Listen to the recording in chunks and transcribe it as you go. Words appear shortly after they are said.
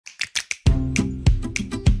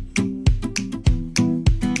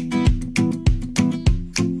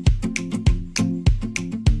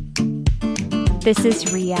This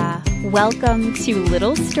is Rhea. Welcome to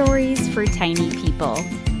Little Stories for Tiny People.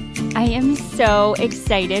 I am so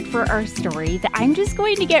excited for our story that I'm just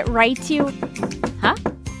going to get right to... Huh?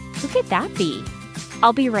 Who could that be?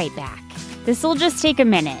 I'll be right back. This will just take a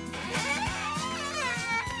minute.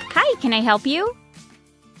 Hi, can I help you?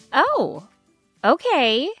 Oh,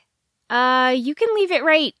 okay. You can leave it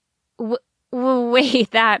right... Wait,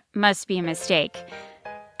 that must be a mistake.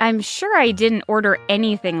 I'm sure I didn't order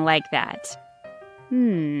anything like that.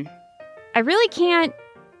 I really can't...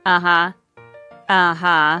 Uh-huh.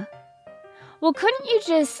 Well, couldn't you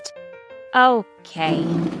just... Okay.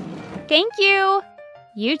 Thank you.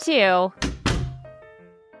 You too.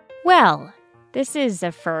 Well, this is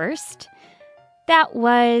a first. That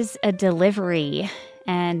was a delivery.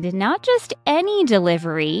 And not just any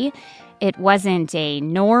delivery. It wasn't a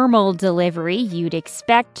normal delivery you'd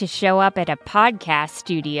expect to show up at a podcast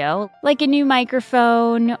studio, like a new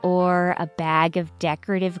microphone or a bag of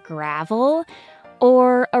decorative gravel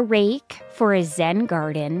or a rake for a Zen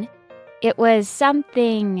garden. It was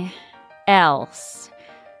something else.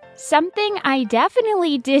 Something I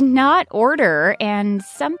definitely did not order and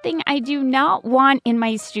something I do not want in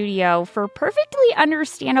my studio for perfectly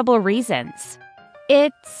understandable reasons.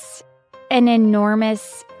 It's an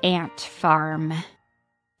enormous ant farm.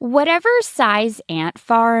 Whatever size ant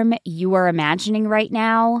farm you are imagining right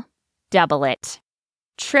now, double it.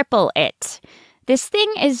 Triple it. This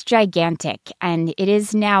thing is gigantic, and it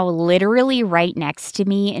is now literally right next to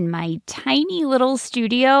me in my tiny little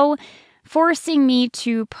studio, forcing me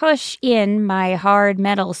to push in my hard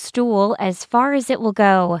metal stool as far as it will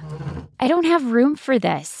go. I don't have room for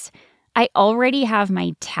this. I already have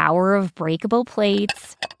my tower of breakable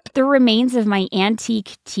plates, the remains of my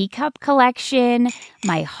antique teacup collection,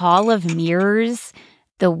 my hall of mirrors,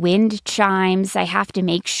 the wind chimes I have to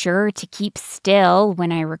make sure to keep still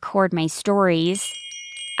when I record my stories.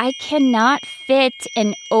 I cannot fit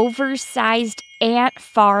an oversized ant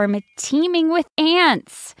farm teeming with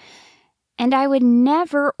ants. And I would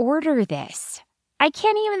never order this. I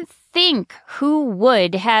can't even think who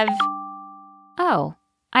would have... Oh,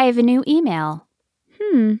 I have a new email.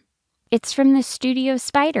 It's from the Studio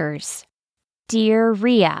Spiders. Dear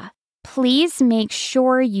Rhea, please make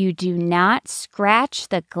sure you do not scratch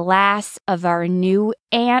the glass of our new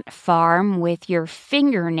ant farm with your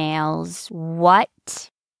fingernails.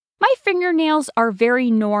 What? My fingernails are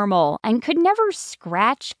very normal and could never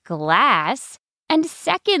scratch glass. And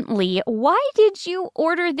secondly, why did you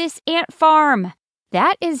order this ant farm?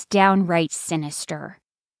 That is downright sinister.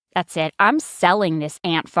 That's it. I'm selling this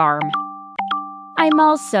ant farm. I'm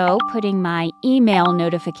also putting my email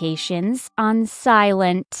notifications on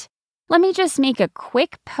silent. Let me just make a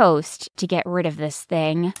quick post to get rid of this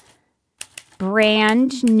thing.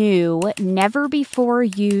 Brand new, never before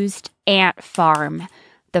used ant farm.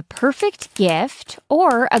 The perfect gift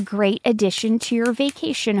or a great addition to your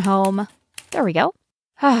vacation home. There we go.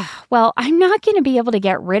 Well, I'm not going to be able to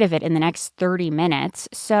get rid of it in the next 30 minutes,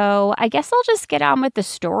 so I guess I'll just get on with the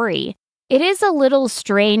story. It is a little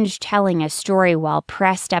strange telling a story while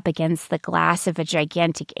pressed up against the glass of a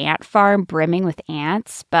gigantic ant farm brimming with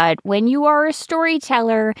ants, but when you are a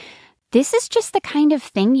storyteller, this is just the kind of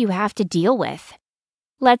thing you have to deal with.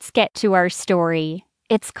 Let's get to our story.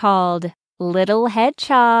 It's called Little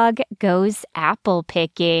Hedgehog Goes Apple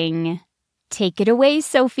Picking. Take it away,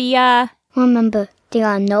 Sophia. Remember, there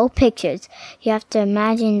are no pictures. You have to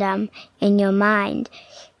imagine them in your mind.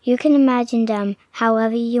 You can imagine them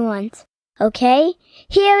however you want. Okay,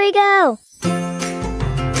 here we go!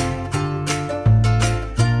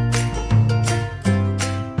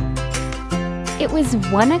 It was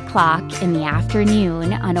 1 o'clock in the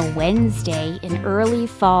afternoon on a Wednesday in early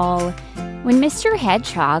fall when Mr.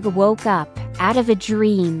 Hedgehog woke up out of a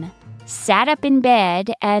dream, sat up in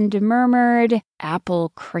bed, and murmured,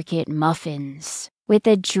 "Apple cricket muffins," with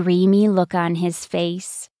a dreamy look on his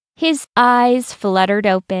face. His eyes fluttered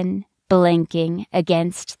open, blinking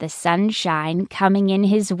against the sunshine coming in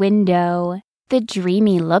his window. The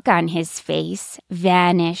dreamy look on his face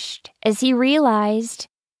vanished as he realized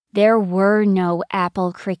there were no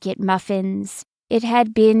apple cricket muffins. It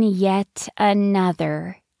had been yet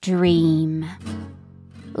another dream.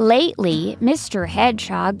 Lately, Mr.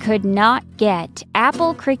 Hedgehog could not get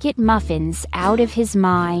apple cricket muffins out of his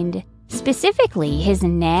mind, specifically his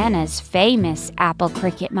Nana's famous apple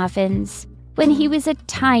cricket muffins. When he was a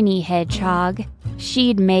tiny hedgehog,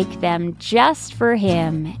 she'd make them just for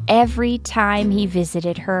him every time he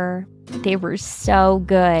visited her. They were so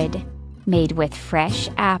good. Made with fresh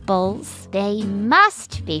apples. They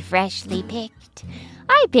must be freshly picked.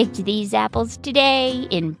 I picked these apples today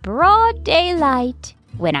in broad daylight.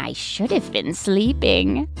 when I should have been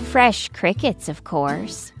sleeping. Fresh crickets, of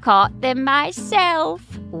course. Caught them myself.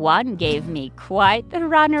 One gave me quite the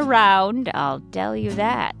runaround, I'll tell you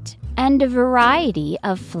that. And a variety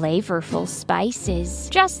of flavorful spices.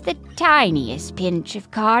 Just the tiniest pinch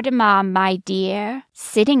of cardamom, my dear.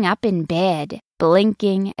 Sitting up in bed,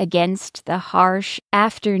 blinking against the harsh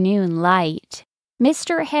afternoon light,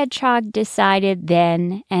 Mr. Hedgehog decided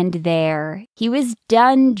then and there he was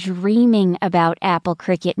done dreaming about apple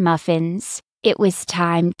cricket muffins. It was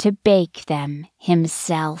time to bake them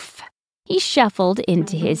himself. He shuffled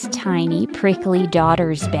into his tiny, prickly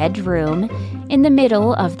daughter's bedroom in the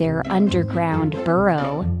middle of their underground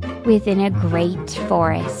burrow within a great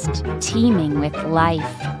forest teeming with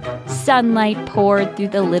life. Sunlight poured through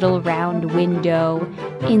the little round window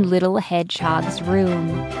in Little Hedgehog's room,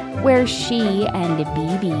 where she and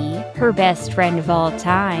Bibi, her best friend of all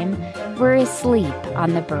time, were asleep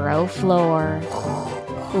on the burrow floor.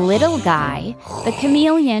 Little Guy, the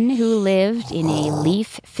chameleon who lived in a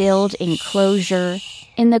leaf-filled enclosure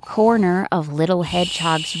in the corner of Little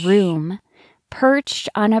Hedgehog's room, perched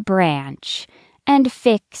on a branch and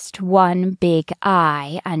fixed one big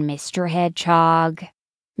eye on Mr. Hedgehog.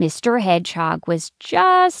 Mr. Hedgehog was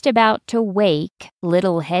just about to wake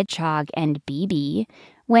Little Hedgehog and Bibi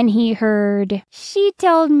when he heard, "She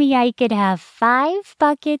told me I could have 5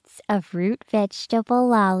 buckets of root vegetable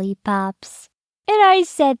lollipops. And I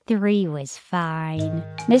said 3 was fine."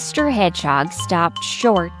 Mr. Hedgehog stopped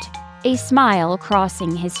short, a smile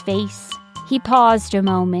crossing his face. He paused a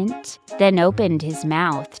moment, then opened his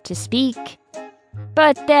mouth to speak.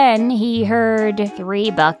 But then he heard,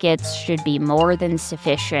 "3 buckets should be more than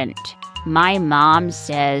sufficient. My mom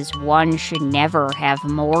says one should never have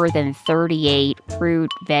more than 38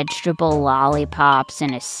 fruit vegetable lollipops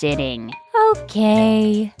in a sitting."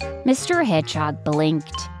 "Okay." Mr. Hedgehog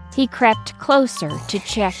blinked. He crept closer to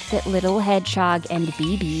check that Little Hedgehog and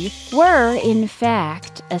Bibi were, in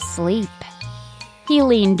fact, asleep. He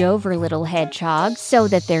leaned over Little Hedgehog so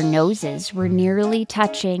that their noses were nearly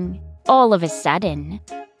touching. All of a sudden,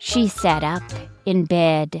 she sat up in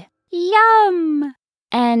bed. "Yum!"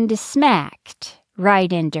 and smacked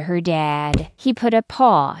right into her dad. He put a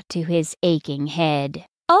paw to his aching head.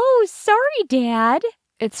 "Oh, sorry, Dad."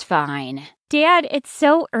 "It's fine." "Dad, it's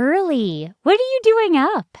so early. What are you doing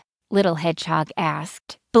up?" Little Hedgehog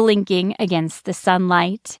asked, blinking against the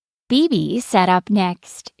sunlight. Bibi sat up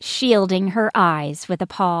next, shielding her eyes with a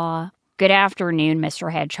paw. "Good afternoon,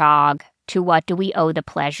 Mr. Hedgehog. To what do we owe the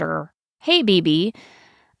pleasure?" "Hey, Bibi.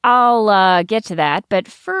 I'll get to that, but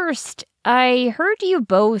first, I heard you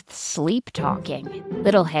both sleep-talking."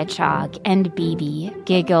 Little Hedgehog and Bibi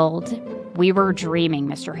giggled. "We were dreaming,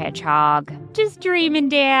 Mr. Hedgehog." "Just dreaming,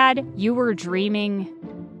 Dad." "You were dreaming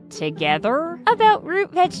together?" "About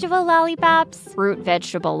root vegetable lollipops." "Root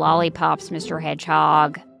vegetable lollipops, Mr.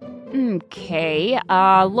 Hedgehog." "Okay,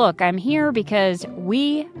 look, I'm here because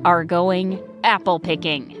we are going apple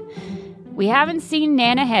picking. We haven't seen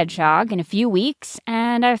Nana Hedgehog in a few weeks,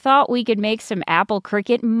 and I thought we could make some apple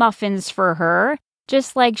cricket muffins for her,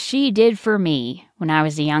 just like she did for me when I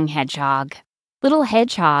was a young hedgehog." Little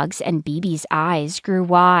Hedgehog's and Bibi's eyes grew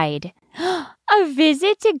wide. "A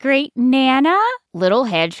visit to great Nana?" "Little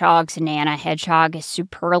Hedgehog's Nana Hedgehog is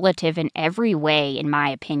superlative in every way, in my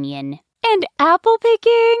opinion." "And apple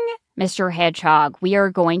picking?" "Mr. Hedgehog, we are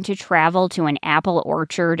going to travel to an apple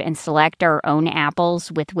orchard and select our own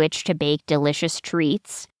apples with which to bake delicious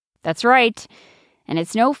treats." "That's right. And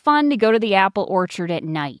it's no fun to go to the apple orchard at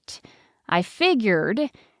night. I figured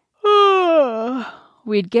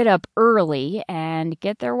we'd get up early and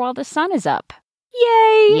get there while the sun is up."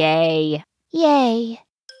 "Yay!" "Yay!" "Yay!"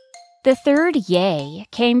 The third yay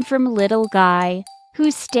came from Little Guy, who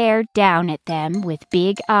stared down at them with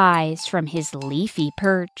big eyes from his leafy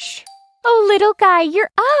perch. "Oh, Little Guy,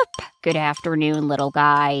 you're up!" "Good afternoon, Little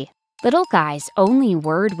Guy." Little Guy's only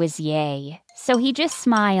word was yay, so he just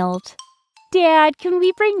smiled. "Dad, can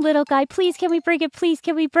we bring Little Guy? Please, can we bring him? Please,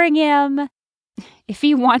 can we bring him?" "If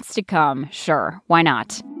he wants to come, sure, why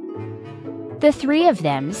not?" The 3 of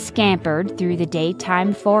them scampered through the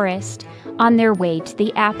daytime forest on their way to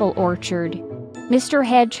the apple orchard. Mr.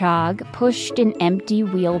 Hedgehog pushed an empty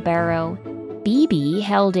wheelbarrow. Bibi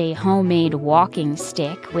held a homemade walking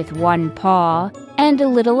stick with one paw, and a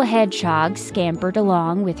Little Hedgehog scampered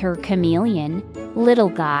along with her chameleon, Little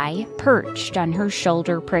Guy, perched on her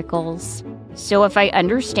shoulder prickles. "So if I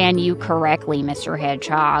understand you correctly, Mr.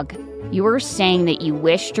 Hedgehog, you are saying that you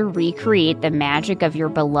wish to recreate the magic of your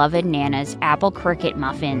beloved Nana's apple cricket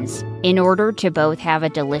muffins in order to both have a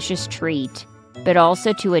delicious treat, but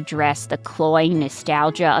also to address the cloying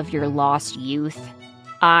nostalgia of your lost youth."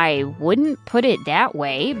 I wouldn't put it that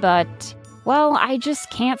way, but, well, I just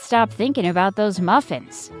can't stop thinking about those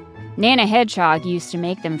muffins. Nana Hedgehog used to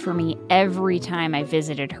make them for me every time I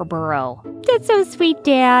visited her burrow. That's so sweet,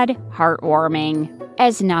 Dad. Heartwarming.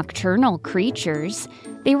 As nocturnal creatures,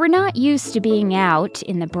 they were not used to being out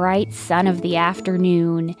in the bright sun of the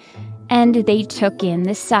afternoon, and they took in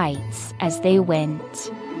the sights as they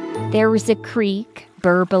went. There was a creek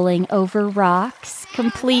burbling over rocks,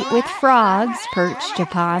 complete with frogs perched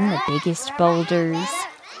upon the biggest boulders.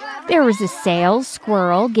 There was a sales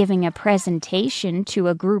squirrel giving a presentation to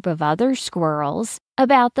a group of other squirrels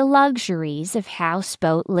about the luxuries of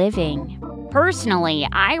houseboat living. Personally,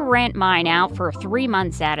 I rent mine out for 3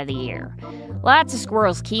 months out of the year. Lots of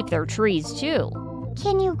squirrels keep their trees, too.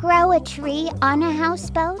 Can you grow a tree on a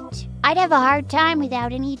houseboat? I'd have a hard time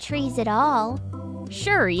without any trees at all.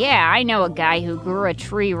 Sure, yeah, I know a guy who grew a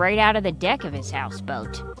tree right out of the deck of his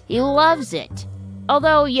houseboat. He loves it.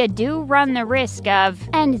 Although you do run the risk of...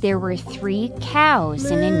 And there were 3 cows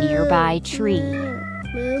in a nearby tree.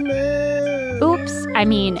 Oops,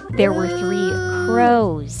 there were 3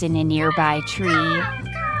 crows in a nearby tree.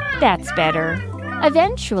 That's better.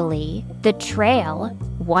 Eventually, the trail,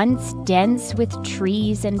 once dense with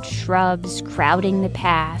trees and shrubs crowding the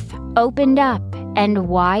path, opened up and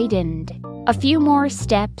widened. A few more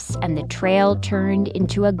steps and the trail turned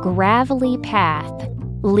into a gravelly path,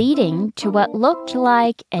 leading to what looked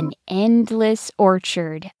like an endless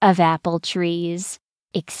orchard of apple trees,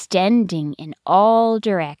 extending in all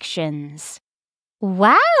directions.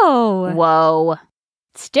 Wow! Whoa.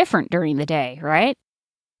 It's different during the day, right?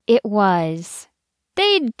 It was.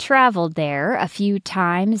 They'd traveled there a few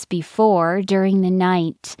times before during the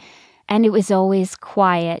night, and it was always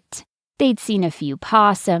quiet. They'd seen a few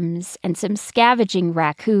possums and some scavenging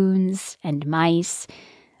raccoons and mice,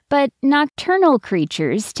 but nocturnal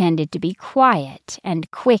creatures tended to be quiet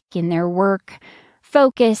and quick in their work,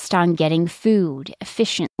 focused on getting food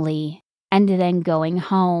efficiently and then going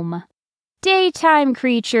home. Daytime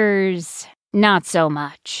creatures, not so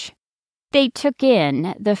much. They took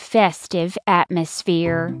in the festive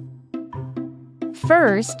atmosphere.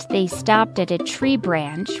 First, they stopped at a tree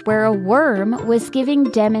branch where a worm was giving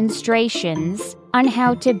demonstrations on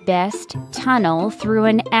how to best tunnel through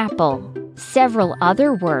an apple. Several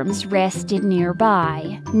other worms rested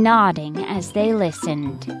nearby, nodding as they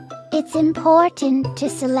listened. It's important to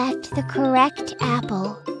select the correct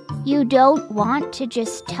apple. You don't want to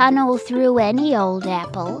just tunnel through any old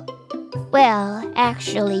apple. Well,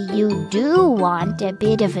 actually, you do want a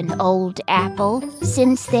bit of an old apple,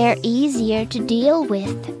 since they're easier to deal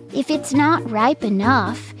with. If it's not ripe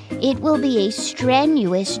enough, it will be a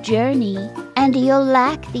strenuous journey, and you'll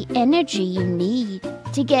lack the energy you need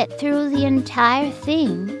to get through the entire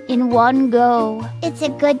thing in one go. It's a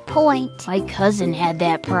good point. My cousin had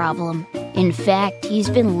that problem. In fact, he's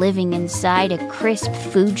been living inside a crisp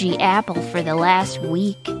Fuji apple for the last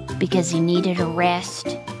week because he needed a rest.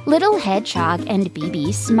 Little Hedgehog and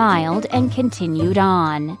BB smiled and continued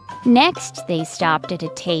on. Next, they stopped at a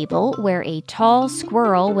table where a tall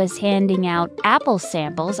squirrel was handing out apple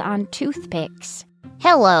samples on toothpicks.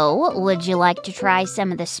 Hello, would you like to try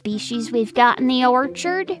some of the species we've got in the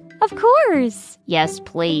orchard? Of course. Yes,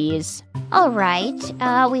 please. All right,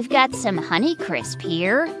 we've got some Honeycrisp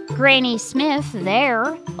here. Granny Smith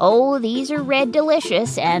there. Oh, these are Red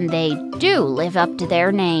Delicious, and they do live up to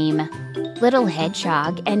their name. Little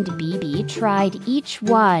Hedgehog and BB tried each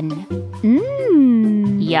one.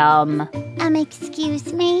 Yum.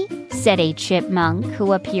 Excuse me? Said a chipmunk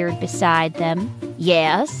who appeared beside them.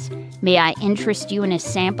 Yes? May I interest you in a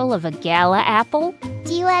sample of a gala apple?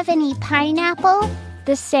 Do you have any pineapple?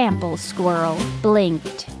 The sample squirrel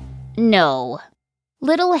blinked. No.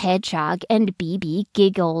 Little Hedgehog and BB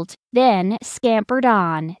giggled, then scampered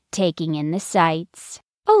on, taking in the sights.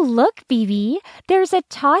 Oh, look, BB, there's a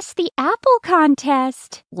Toss the Apple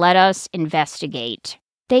contest. Let us investigate.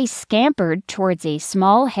 They scampered towards a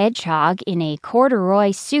small hedgehog in a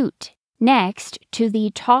corduroy suit, next to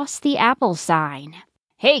the Toss the Apple sign.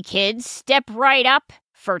 Hey, kids, step right up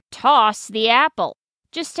for Toss the Apple.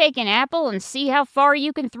 Just take an apple and see how far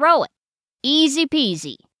you can throw it. Easy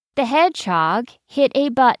peasy. The hedgehog hit a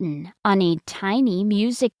button on a tiny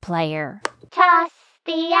music player. Toss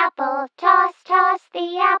the apple, toss, toss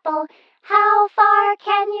the apple. How far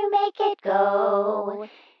can you make it go?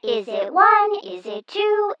 Is it 1? Is it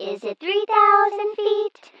 2? Is it 3,000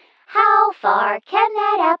 feet? How far can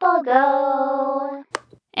that apple go?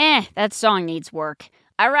 That song needs work.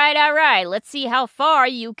 All right, let's see how far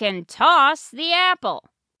you can toss the apple.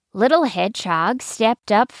 Little Hedgehog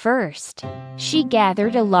stepped up first. She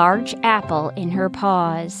gathered a large apple in her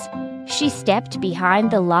paws. She stepped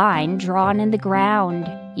behind the line drawn in the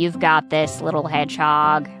ground. "You've got this, Little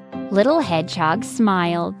Hedgehog." Little Hedgehog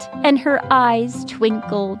smiled, and her eyes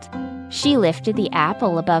twinkled. She lifted the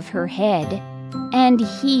apple above her head and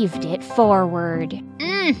heaved it forward.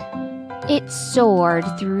 It soared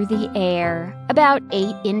through the air, about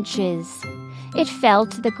 8 inches. It fell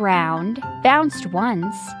to the ground, bounced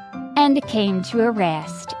once, and came to a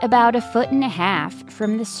rest about 1.5 feet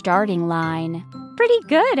from the starting line. Pretty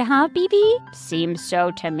good, huh, BB? Seems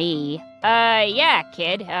so to me. Yeah,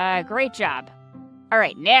 kid. Great job. All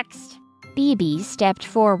right, next. BB stepped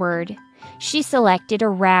forward. She selected a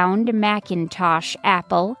round Macintosh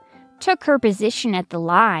apple, took her position at the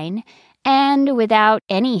line, and without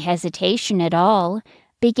any hesitation at all,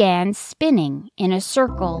 began spinning in a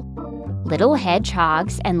circle. Little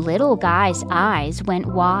Hedgehog's and Little Guy's eyes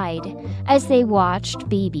went wide as they watched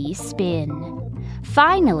BB spin.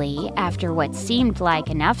 Finally, after what seemed like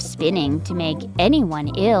enough spinning to make anyone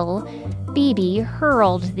ill, BB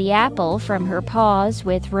hurled the apple from her paws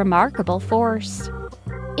with remarkable force.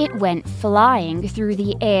 It went flying through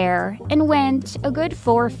the air and went a good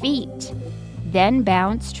 4 feet, then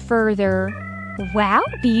bounced further. "Wow,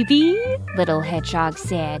 BB," Little Hedgehog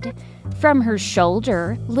said. From her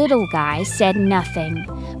shoulder, Little Guy said nothing,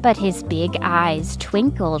 but his big eyes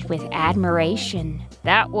twinkled with admiration.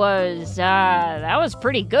 That was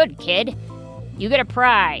pretty good, kid. You get a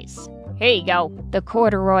prize. Here you go." The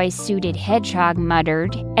corduroy-suited hedgehog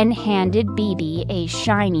muttered and handed BB a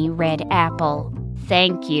shiny red apple.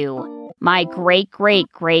 "Thank you. My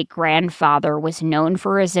great-great-great-grandfather was known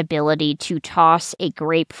for his ability to toss a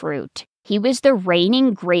grapefruit. He was the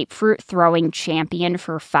reigning grapefruit-throwing champion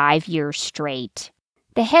for 5 years straight."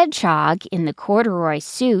 The hedgehog in the corduroy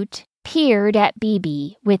suit peered at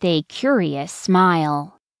BB with a curious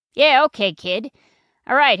smile. "Yeah, okay, kid.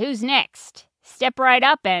 All right, who's next? Step right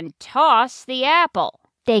up and toss the apple."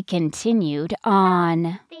 They continued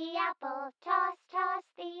on. The apple, toss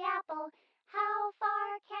the apple. How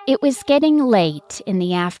far can It was getting late in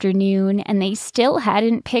the afternoon, and they still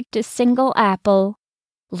hadn't picked a single apple.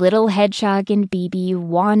 Little Hedgehog and BB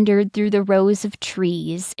wandered through the rows of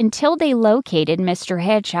trees until they located Mr.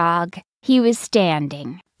 Hedgehog. He was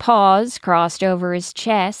standing, paws crossed over his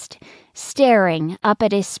chest, staring up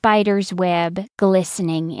at a spider's web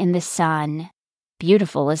glistening in the sun.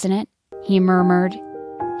 "Beautiful, isn't it?" he murmured.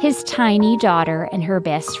 His tiny daughter and her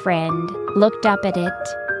best friend looked up at it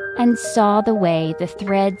and saw the way the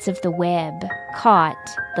threads of the web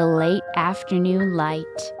caught the late afternoon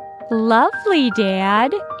light. "Lovely,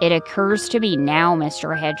 Dad." "It occurs to me now,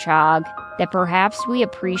 Mr. Hedgehog, that perhaps we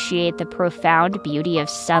appreciate the profound beauty of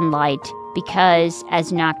sunlight because,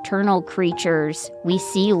 as nocturnal creatures, we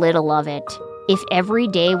see little of it. If every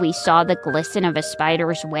day we saw the glisten of a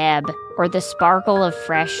spider's web or the sparkle of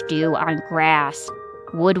fresh dew on grass,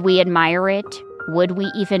 would we admire it? Would we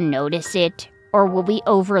even notice it? Or would we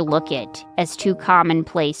overlook it as too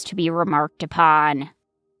commonplace to be remarked upon?"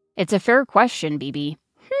 "It's a fair question, BB."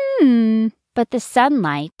 But the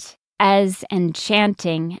sunlight, as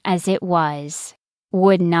enchanting as it was,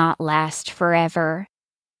 would not last forever.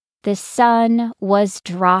 The sun was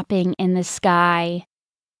dropping in the sky,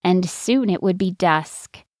 and soon it would be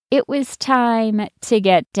dusk. It was time to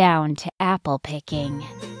get down to apple picking.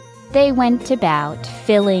 They went about,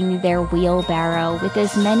 filling their wheelbarrow with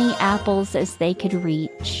as many apples as they could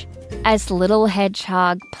reach. As Little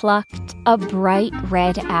Hedgehog plucked a bright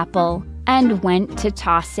red apple and went to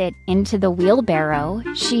toss it into the wheelbarrow,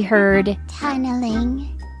 she heard, tunneling,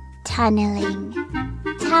 tunneling,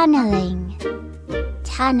 tunneling,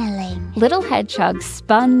 tunneling." Little Hedgehog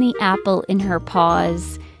spun the apple in her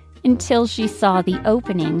paws until she saw the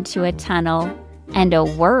opening to a tunnel and a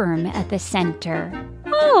worm at the center.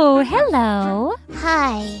 "Oh, hello."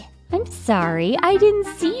 Hi. "I'm sorry, I didn't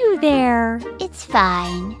see you there." It's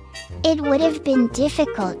fine. It would have been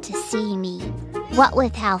difficult to see me, what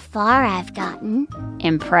with how far I've gotten.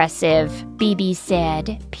 "Impressive," BB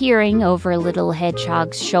said, peering over Little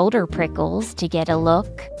Hedgehog's shoulder prickles to get a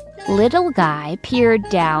look. Little Guy peered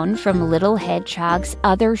down from Little Hedgehog's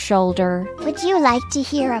other shoulder. Would you like to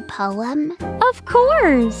hear a poem? "Of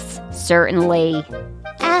course." "Certainly."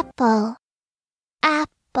 Apple,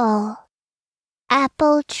 apple,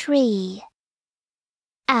 apple tree,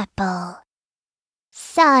 apple,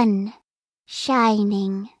 sun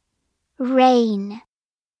shining, rain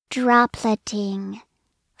dropleting,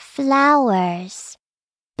 flowers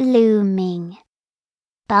blooming,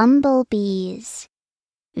 bumblebees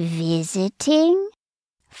visiting,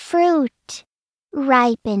 fruit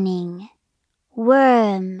ripening,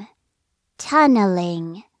 worm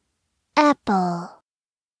tunneling, apple,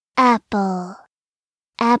 apple,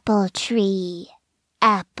 Apple tree,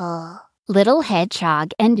 apple. Little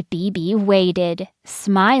Hedgehog and Bibi waited,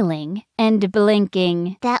 smiling and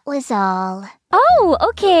blinking. That was all. Oh,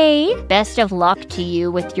 okay. Best of luck to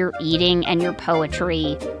you with your eating and your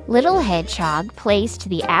poetry. Little Hedgehog placed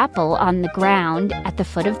the apple on the ground at the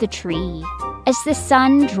foot of the tree. As the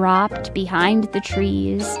sun dropped behind the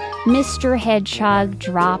trees, Mr. Hedgehog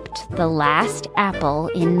dropped the last apple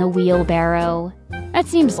in the wheelbarrow. That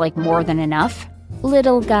seems like more than enough.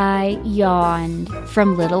 Little Guy yawned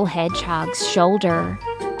from Little Hedgehog's shoulder.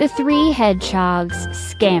 The three hedgehogs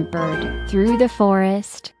scampered through the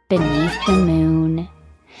forest beneath the moon.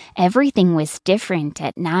 Everything was different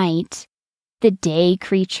at night. The day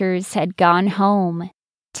creatures had gone home,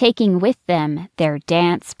 taking with them their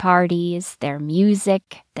dance parties, their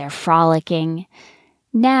music, their frolicking.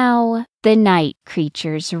 Now the night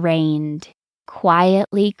creatures reigned,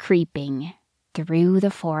 quietly creeping through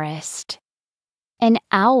the forest. An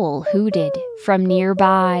owl hooted from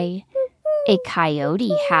nearby. A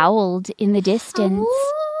coyote howled in the distance.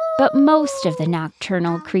 But most of the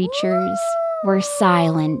nocturnal creatures were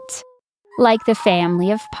silent, like the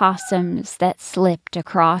family of possums that slipped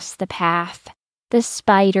across the path, the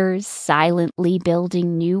spiders silently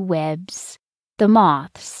building new webs, the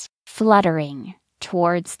moths fluttering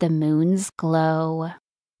towards the moon's glow.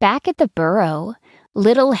 Back at the burrow,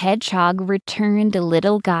 Little Hedgehog returned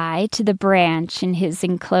Little Guy to the branch in his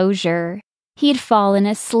enclosure. He'd fallen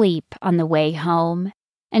asleep on the way home,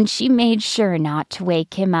 and she made sure not to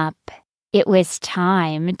wake him up. It was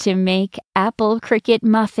time to make apple cricket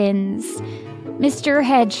muffins. Mr.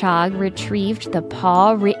 Hedgehog retrieved the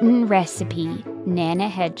paw-written recipe Nana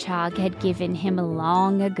Hedgehog had given him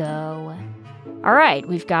long ago. All right,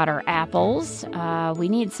 we've got our apples. We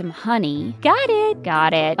need some honey. Got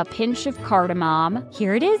it. A pinch of cardamom.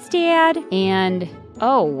 Here it is, Dad. And,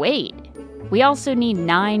 oh, wait. We also need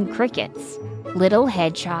 9 crickets. Little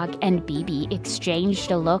Hedgehog and Bibi exchanged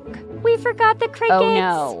a look. We forgot the crickets. Oh,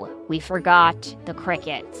 no. We forgot the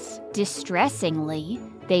crickets. Distressingly,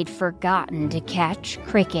 they'd forgotten to catch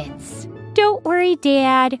crickets. Don't worry,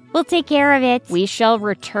 Dad. We'll take care of it. We shall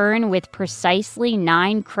return with precisely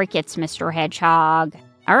 9 crickets, Mr. Hedgehog.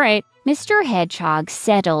 All right. Mr. Hedgehog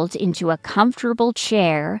settled into a comfortable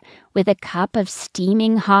chair with a cup of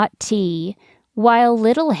steaming hot tea, while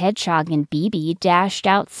Little Hedgehog and Bibi dashed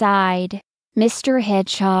outside. Mr.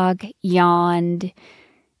 Hedgehog yawned.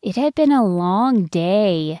 It had been a long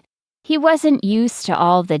day. He wasn't used to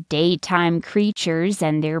all the daytime creatures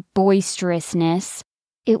and their boisterousness.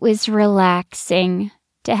 It was relaxing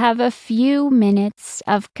to have a few minutes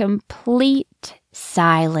of complete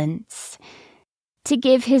silence, to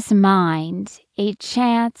give his mind a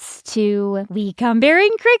chance to... We come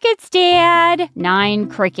bearing crickets, Dad! 9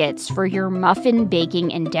 crickets for your muffin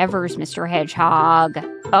baking endeavors, Mr. Hedgehog.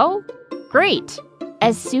 Oh, great!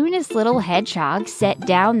 As soon as Little Hedgehog set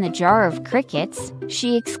down the jar of crickets,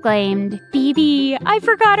 she exclaimed, Bibi, I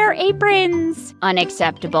forgot our aprons!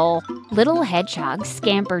 Unacceptable. Little Hedgehog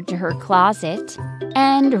scampered to her closet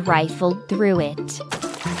and rifled through it.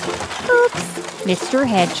 Oops! Mr.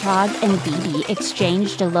 Hedgehog and Bibi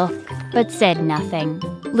exchanged a look, but said nothing.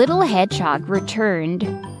 Little Hedgehog returned,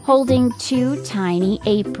 holding 2 tiny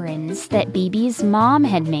aprons that Bibi's mom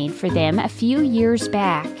had made for them a few years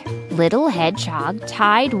back. Little Hedgehog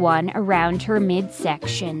tied one around her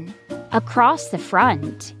midsection. Across the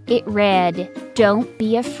front, it read, Don't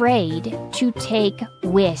be afraid to take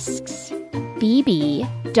whisks. Bibi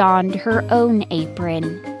donned her own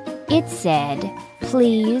apron. It said,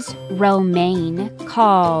 Please remain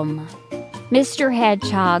calm. Mr.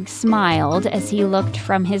 Hedgehog smiled as he looked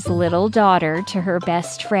from his little daughter to her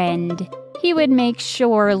best friend. He would make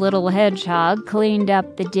sure Little Hedgehog cleaned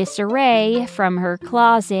up the disarray from her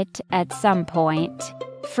closet at some point.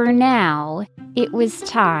 For now, it was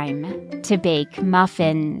time to bake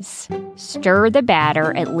muffins. Stir the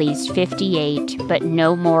batter at least 58, but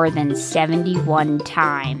no more than 71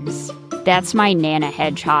 times. That's my Nana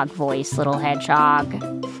Hedgehog voice, Little Hedgehog.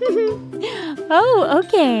 Oh,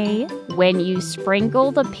 okay. When you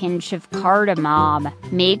sprinkle the pinch of cardamom,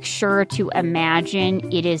 make sure to imagine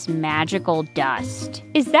it is magical dust.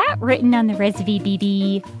 Is that written on the recipe,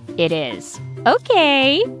 Bibi? It is.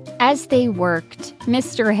 Okay. As they worked,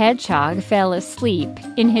 Mr. Hedgehog fell asleep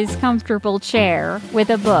in his comfortable chair with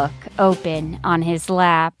a book open on his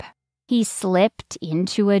lap. He slipped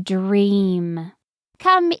into a dream.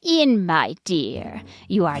 Come in, my dear.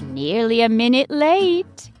 You are nearly a minute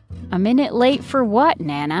late. A minute late for what,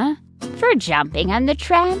 Nana? For jumping on the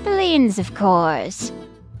trampolines, of course.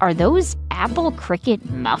 Are those apple cricket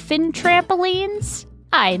muffin trampolines?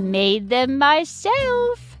 I made them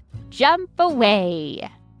myself. jump away.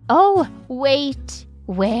 Oh, wait.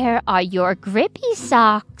 Where are your grippy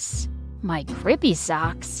socks? My grippy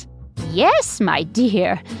socks? Yes, my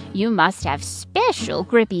dear. You must have special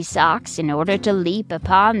grippy socks in order to leap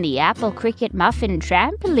upon the apple cricket muffin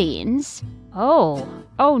trampolines. Oh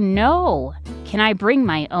no. Can I bring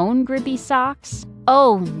my own grippy socks?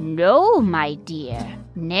 Oh, no, my dear.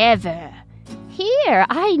 Never. Here,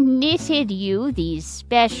 I knitted you these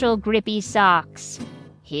special grippy socks.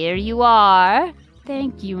 Here you are.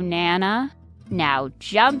 Thank you, Nana. Now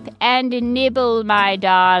jump and nibble, my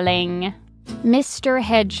darling. Mr.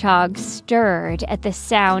 Hedgehog stirred at the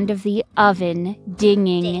sound of the oven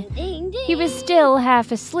dinging. Ding, ding, ding. He was still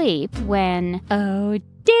half asleep when... Oh,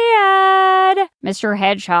 Dad! Mr.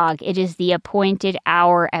 Hedgehog, it is the appointed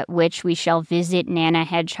hour at which we shall visit Nana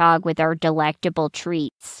Hedgehog with our delectable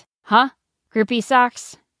treats. Huh? Grippy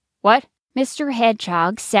socks? What? Mr.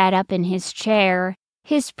 Hedgehog sat up in his chair.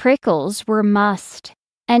 His prickles were mussed,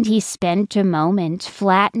 and he spent a moment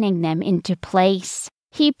flattening them into place.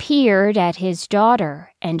 He peered at his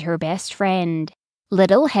daughter and her best friend.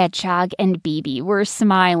 Little Hedgehog and Bibi were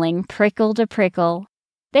smiling prickle to prickle.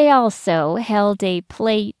 They also held a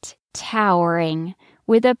plate towering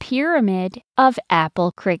with a pyramid of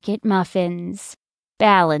apple cricket muffins,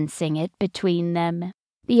 balancing it between them.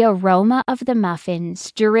 The aroma of the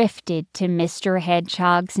muffins drifted to Mr.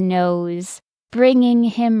 Hedgehog's nose, bringing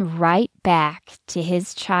him right back to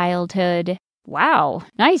his childhood. Wow,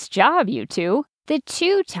 nice job, you two. The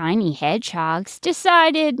two tiny hedgehogs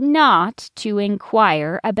decided not to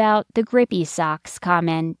inquire about the grippy socks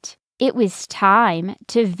comment. It was time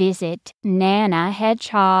to visit Nana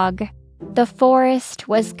Hedgehog. The forest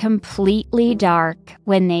was completely dark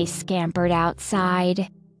when they scampered outside.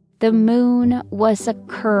 The moon was a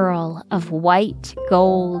curl of white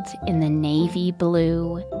gold in the navy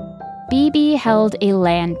blue. Bibi held a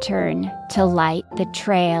lantern to light the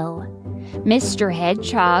trail. Mr.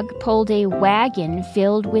 Hedgehog pulled a wagon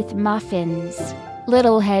filled with muffins.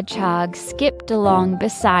 Little Hedgehog skipped along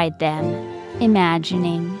beside them,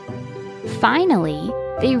 imagining. Finally,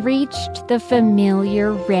 they reached the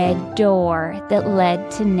familiar red door that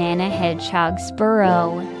led to Nana Hedgehog's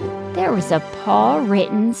burrow. There was a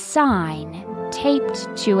paw-written sign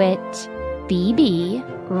taped to it. Bibi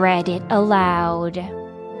read it aloud.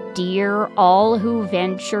 Dear all who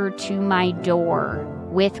venture to my door,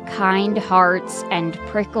 with kind hearts and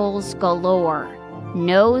prickles galore,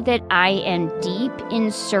 know that I am deep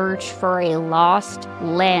in search for a lost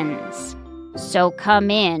lens. So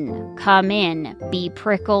come in, be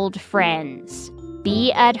prickled friends.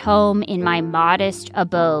 Be at home in my modest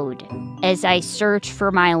abode, as I search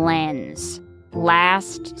for my lens,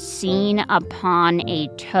 last seen upon a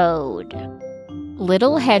toad.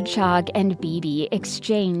 Little Hedgehog and Bibi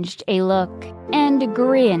exchanged a look and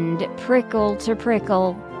grinned prickle to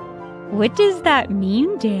prickle. What does that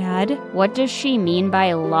mean, Dad? What does she mean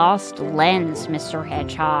by lost lens, Mr.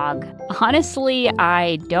 Hedgehog? Honestly,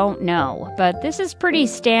 I don't know, but this is pretty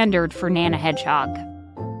standard for Nana Hedgehog.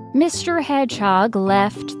 Mr. Hedgehog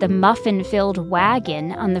left the muffin-filled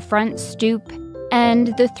wagon on the front stoop, and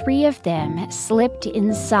the three of them slipped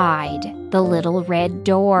inside the little red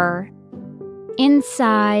door.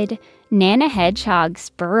 Inside, Nana Hedgehog's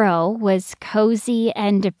burrow was cozy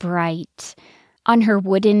and bright. On her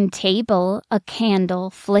wooden table, a candle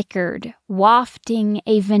flickered, wafting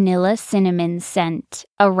a vanilla cinnamon scent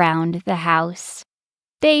around the house.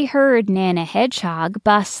 They heard Nana Hedgehog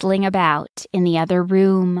bustling about in the other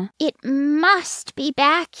room. It must be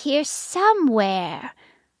back here somewhere.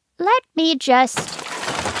 Let me just...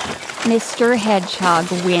 Mr. Hedgehog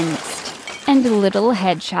winced, and Little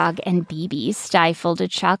Hedgehog and Bibi stifled a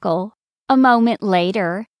chuckle. A moment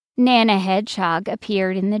later, Nana Hedgehog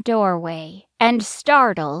appeared in the doorway and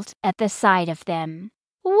startled at the sight of them.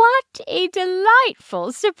 What a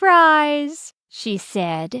delightful surprise, she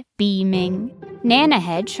said, beaming. Nana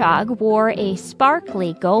Hedgehog wore a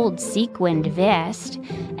sparkly gold sequined vest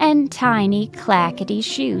and tiny clackety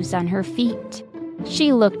shoes on her feet.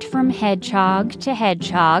 She looked from hedgehog to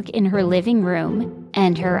hedgehog in her living room,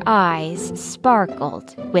 and her eyes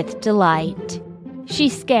sparkled with delight. She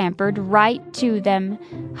scampered right to them,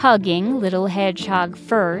 hugging Little Hedgehog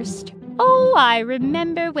first. Oh, I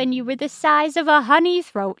remember when you were the size of a honey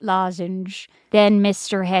throat lozenge. Then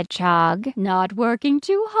Mr. Hedgehog, not working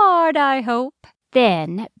too hard, I hope.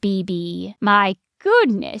 Then Bibi, my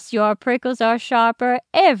goodness, your prickles are sharper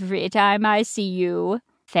every time I see you.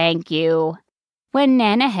 Thank you. When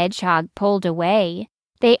Nana Hedgehog pulled away,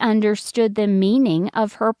 they understood the meaning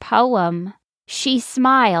of her poem. She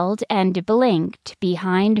smiled and blinked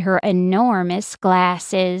behind her enormous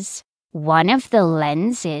glasses. One of the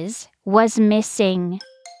lenses was missing.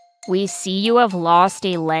 "We see you have lost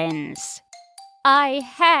a lens." "I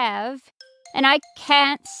have, and I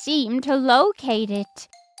can't seem to locate it.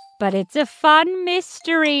 But it's a fun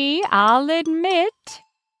mystery, I'll admit."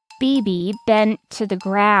 Bibi bent to the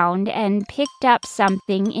ground and picked up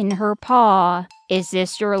something in her paw. "Is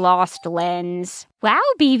this your lost lens?" "Wow,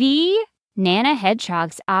 Bibi!" Nana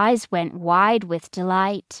Hedgehog's eyes went wide with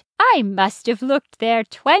delight. "I must have looked there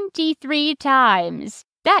 23 times.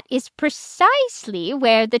 That is precisely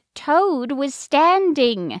where the toad was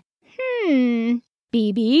standing.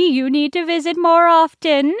 Bibi, you need to visit more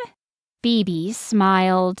often." Bibi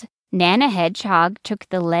smiled. Nana Hedgehog took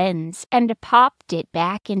the lens and popped it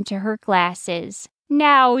back into her glasses.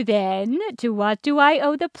 "Now then, to what do I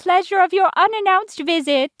owe the pleasure of your unannounced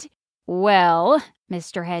visit?" "Well,"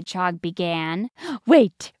 Mr. Hedgehog began.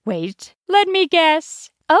 Wait, let me guess."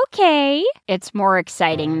 "Okay." "It's more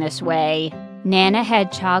exciting this way." Nana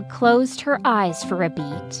Hedgehog closed her eyes for a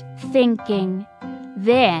beat, thinking,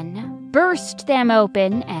 then burst them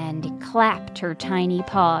open and clapped her tiny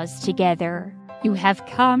paws together. "You have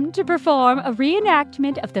come to perform a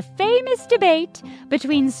reenactment of the famous debate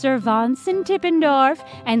between Sir Vonson Tippendorf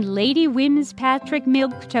and Lady Whimspatrick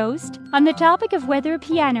Milquetoast on the topic of whether a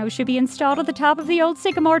piano should be installed at the top of the old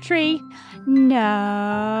sycamore tree. No?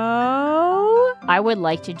 I would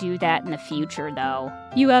like to do that in the future, though.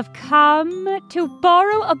 You have come to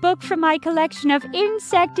borrow a book from my collection of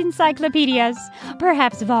insect encyclopedias,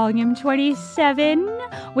 perhaps volume 27,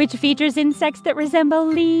 which features insects that resemble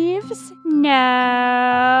leaves. No?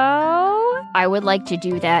 I would like to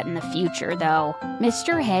do that in the future, though.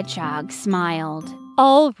 Mr. Hedgehog smiled.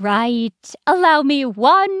 All right, allow me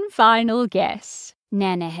one final guess,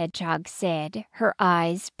 Nana Hedgehog said, her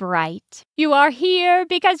eyes bright. You are here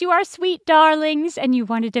because you are sweet darlings and you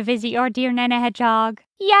wanted to visit your dear Nana Hedgehog.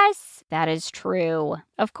 Yes, that is true.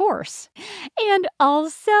 Of course. And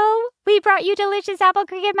also, we brought you delicious apple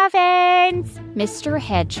cricket muffins. Mr.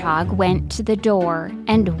 Hedgehog went to the door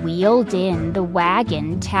and wheeled in the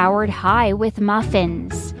wagon towered high with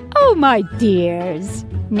muffins. Oh, my dears,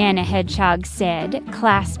 Nana Hedgehog said,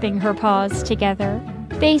 clasping her paws together.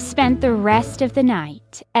 They spent the rest of the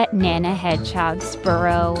night at Nana Hedgehog's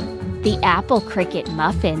burrow. The apple cricket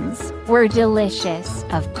muffins were delicious,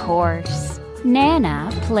 of course.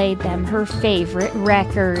 Nana played them her favorite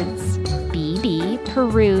records. Bibi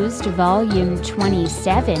perused volume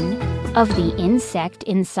 27 of the Insect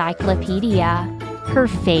Encyclopedia. Her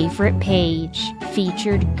favorite page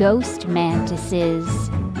featured ghost mantises.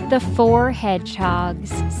 The four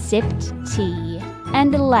hedgehogs sipped tea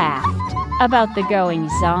and laughed about the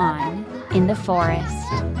goings-on in the forest.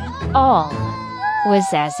 All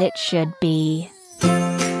was as it should be.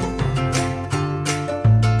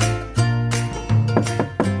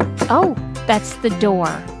 Oh, that's the door.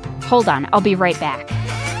 Hold on, I'll be right back.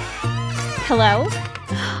 Hello?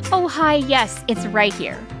 Oh, hi, yes, it's right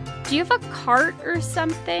here. Do you have a cart or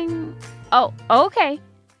something? Oh, okay.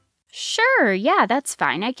 Sure, yeah, that's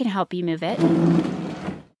fine. I can help you move it.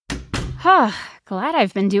 Glad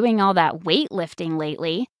I've been doing all that weightlifting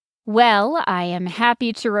lately. Well, I am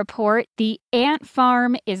happy to report the ant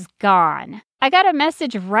farm is gone. I got a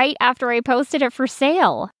message right after I posted it for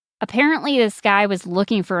sale. Apparently, this guy was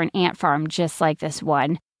looking for an ant farm just like this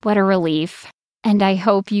one. What a relief. And I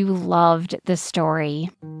hope you loved the story.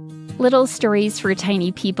 Little Stories for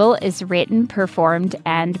Tiny People is written, performed,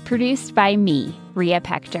 and produced by me, Rhea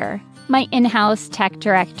Pector. My in-house tech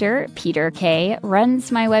director, Peter Kay,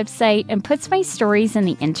 runs my website and puts my stories on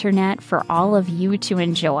the internet for all of you to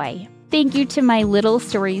enjoy. Thank you to my Little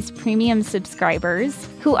Stories premium subscribers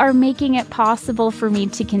who are making it possible for me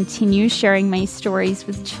to continue sharing my stories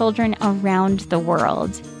with children around the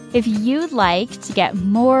world. If you'd like to get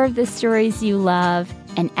more of the stories you love,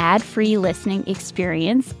 an ad-free listening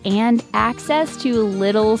experience, and access to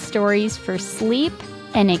Little Stories for Sleep,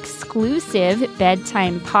 an exclusive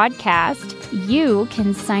bedtime podcast, you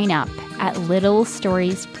can sign up at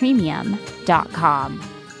littlestoriespremium.com.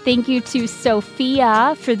 Thank you to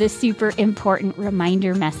Sophia for the super important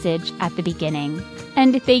reminder message at the beginning.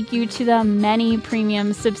 And thank you to the many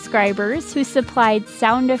premium subscribers who supplied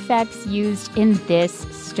sound effects used in this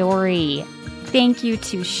story. Thank you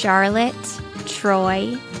to Charlotte,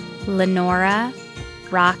 Troy, Lenora,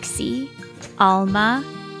 Roxy, Alma,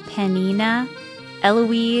 Penina,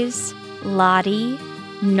 Eloise, Lottie,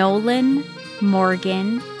 Nolan,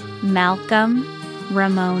 Morgan, Malcolm,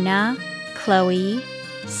 Ramona, Chloe,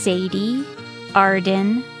 Sadie,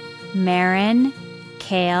 Arden, Marin,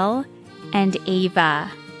 Kale, and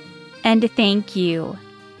Ava. And thank you,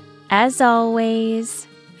 as always,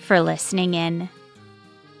 for listening in.